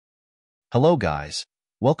Hello guys,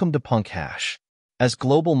 welcome to Punk Hash. As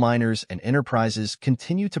global miners and enterprises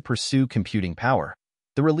continue to pursue computing power,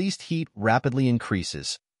 the released heat rapidly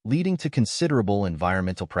increases, leading to considerable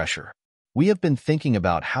environmental pressure. We have been thinking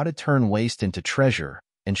about how to turn waste into treasure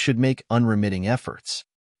and should make unremitting efforts.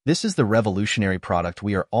 This is the revolutionary product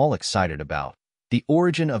we are all excited about, the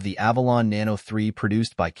origin of the Avalon Nano 3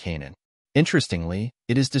 produced by Canaan. Interestingly,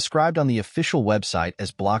 it is described on the official website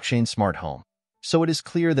as blockchain smart home. So it is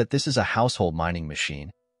clear that this is a household mining machine,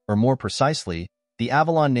 or more precisely, the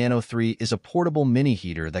Avalon Nano 3 is a portable mini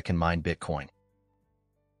heater that can mine Bitcoin.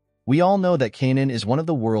 We all know that Canaan is one of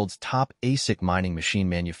the world's top ASIC mining machine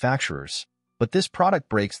manufacturers, but this product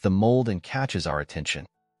breaks the mold and catches our attention.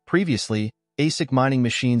 Previously, ASIC mining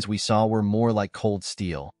machines we saw were more like cold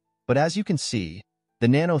steel, but as you can see, the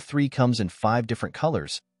Nano 3 comes in 5 different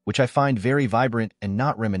colors, which I find very vibrant and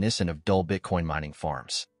not reminiscent of dull Bitcoin mining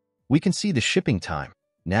farms. We can see the shipping time.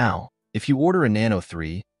 Now, if you order a Nano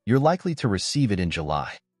 3, you're likely to receive it in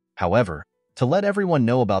July. However, to let everyone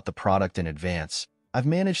know about the product in advance, I've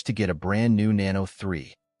managed to get a brand new Nano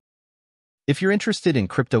 3. If you're interested in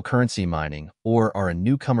cryptocurrency mining or are a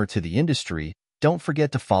newcomer to the industry, don't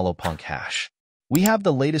forget to follow Punk Hash. We have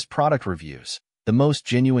the latest product reviews, the most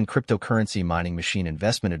genuine cryptocurrency mining machine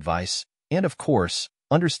investment advice, and of course,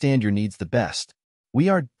 understand your needs the best. We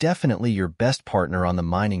are definitely your best partner on the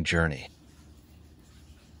mining journey.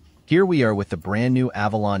 Here we are with the brand new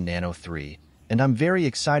Avalon Nano 3, and I'm very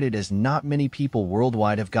excited as not many people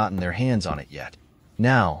worldwide have gotten their hands on it yet.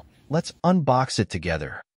 Now, let's unbox it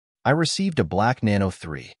together. I received a black Nano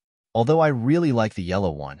 3. Although I really like the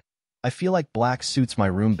yellow one, I feel like black suits my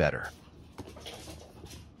room better.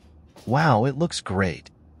 Wow, it looks great.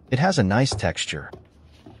 It has a nice texture.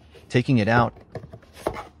 Taking it out,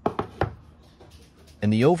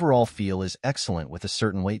 and the overall feel is excellent with a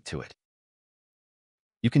certain weight to it.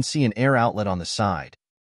 You can see an air outlet on the side.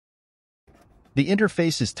 The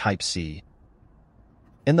interface is Type-C,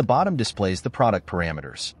 and the bottom displays the product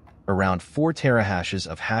parameters, around 4 terahashes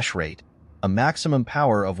of hash rate, a maximum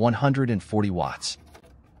power of 140 watts.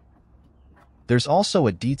 There's also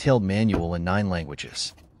a detailed manual in 9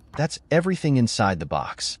 languages. That's everything inside the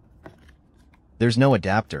box. There's no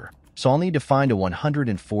adapter, so I'll need to find a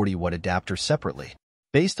 140 watt adapter separately.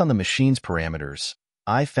 Based on the machine's parameters,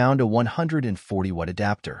 I found a 140 watt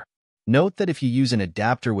adapter. Note that if you use an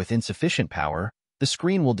adapter with insufficient power, the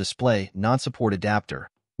screen will display non-support adapter,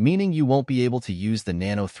 meaning you won't be able to use the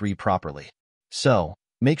Nano 3 properly. So,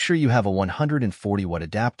 make sure you have a 140 watt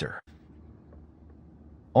adapter.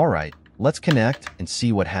 Alright, let's connect and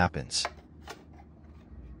see what happens.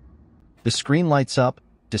 The screen lights up,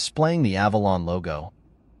 displaying the Avalon logo,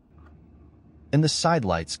 and the side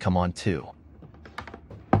lights come on too.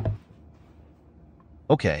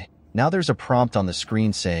 Okay, now there's a prompt on the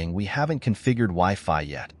screen saying we haven't configured Wi-Fi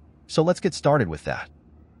yet, so let's get started with that.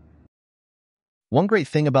 One great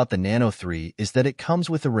thing about the Nano 3 is that it comes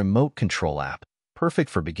with a remote control app, perfect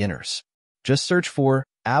for beginners. Just search for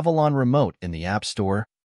Avalon Remote in the App Store,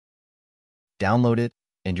 download it,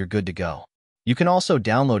 and you're good to go. You can also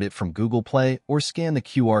download it from Google Play or scan the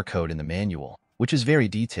QR code in the manual, which is very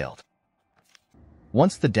detailed.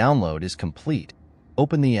 Once the download is complete,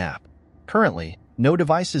 open the app. Currently, no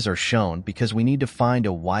devices are shown because we need to find a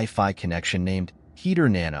Wi-Fi connection named Heater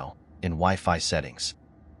Nano in Wi-Fi settings.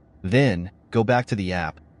 Then, go back to the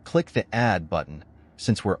app, click the Add button.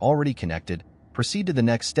 Since we're already connected, proceed to the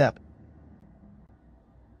next step.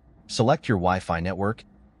 Select your Wi-Fi network.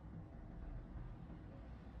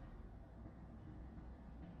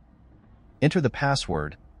 Enter the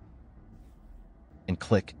password and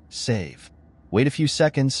click Save. Wait a few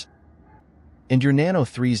seconds, and your Nano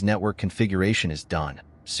 3's network configuration is done.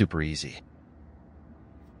 Super easy.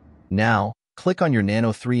 Now, click on your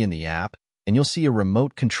Nano 3 in the app, and you'll see a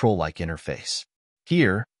remote control-like interface.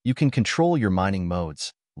 Here, you can control your mining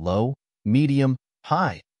modes, low, medium,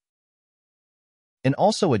 high, and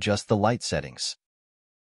also adjust the light settings.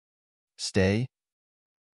 Stay,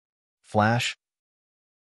 flash,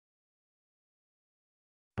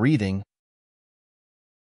 breathing,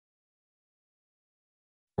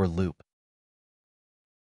 or loop.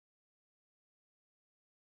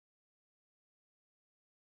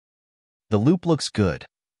 The loop looks good,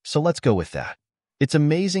 so let's go with that. It's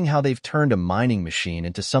amazing how they've turned a mining machine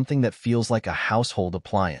into something that feels like a household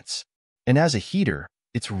appliance. And as a heater,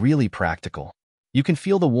 it's really practical. You can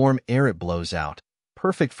feel the warm air it blows out,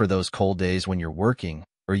 perfect for those cold days when you're working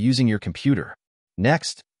or using your computer.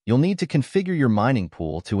 Next, you'll need to configure your mining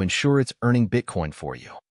pool to ensure it's earning Bitcoin for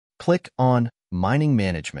you. Click on Mining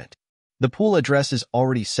Management. The pool address is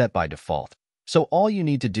already set by default, So all you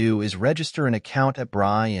need to do is register an account at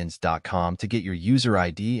Brians.com to get your user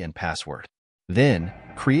ID and password. Then,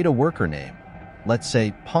 create a worker name. Let's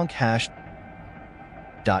say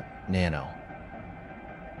punkhash.nano.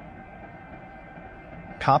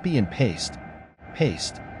 Copy and paste.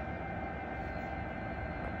 Paste.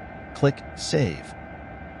 Click Save.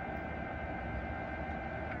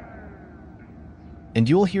 And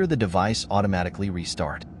you'll hear the device automatically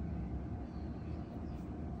restart.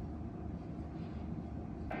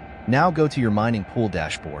 Now go to your mining pool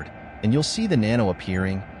dashboard, and you'll see the Nano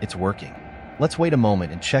appearing. It's working. Let's wait a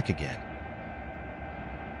moment and check again.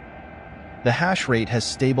 The hash rate has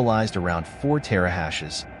stabilized around 4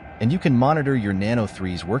 terahashes, and you can monitor your Nano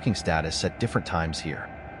 3's working status at different times here.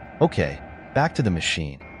 Okay, back to the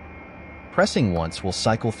machine. Pressing once will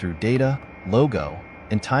cycle through data, logo,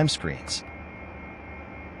 and time screens.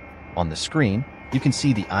 On the screen, you can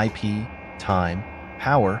see the IP, time,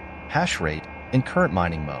 power, hash rate, and current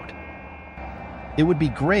mining mode. It would be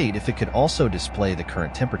great if it could also display the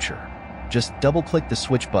current temperature. Just double-click the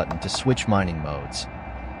switch button to switch mining modes.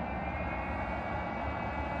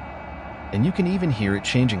 And you can even hear it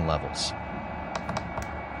changing levels.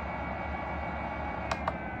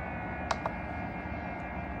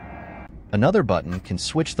 Another button can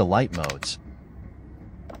switch the light modes.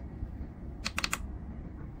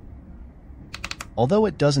 Although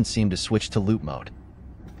it doesn't seem to switch to loop mode.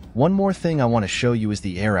 One more thing I want to show you is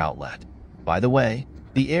the air outlet. By the way,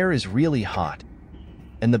 the air is really hot,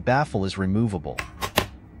 and the baffle is removable,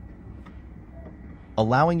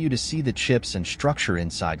 allowing you to see the chips and structure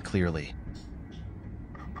inside clearly.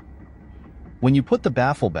 When you put the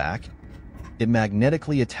baffle back, it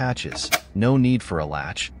magnetically attaches. No need for a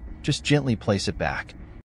latch, just gently place it back.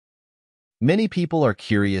 Many people are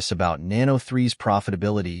curious about Nano 3's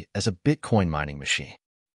profitability as a Bitcoin mining machine.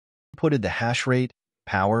 Inputted the hash rate,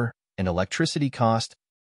 power, and electricity cost,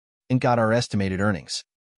 and got our estimated earnings.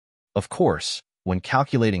 Of course, when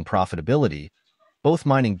calculating profitability, both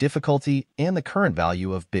mining difficulty and the current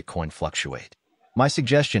value of Bitcoin fluctuate. My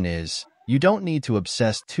suggestion is, you don't need to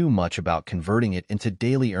obsess too much about converting it into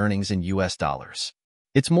daily earnings in US dollars.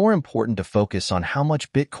 It's more important to focus on how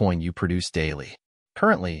much Bitcoin you produce daily.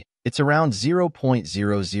 Currently, it's around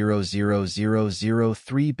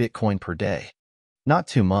 0.000003 Bitcoin per day. Not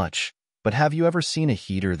too much, but have you ever seen a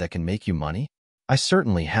heater that can make you money? I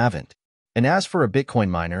certainly haven't. And as for a Bitcoin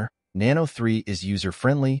miner, Nano 3 is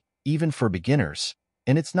user-friendly, even for beginners,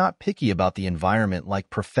 and it's not picky about the environment like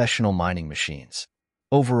professional mining machines.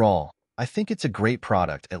 Overall, I think it's a great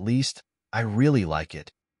product, at least, I really like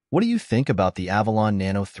it. What do you think about the Avalon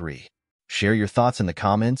Nano 3? Share your thoughts in the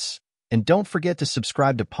comments, and don't forget to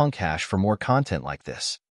subscribe to Punkhash for more content like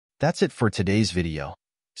this. That's it for today's video.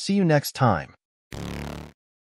 See you next time.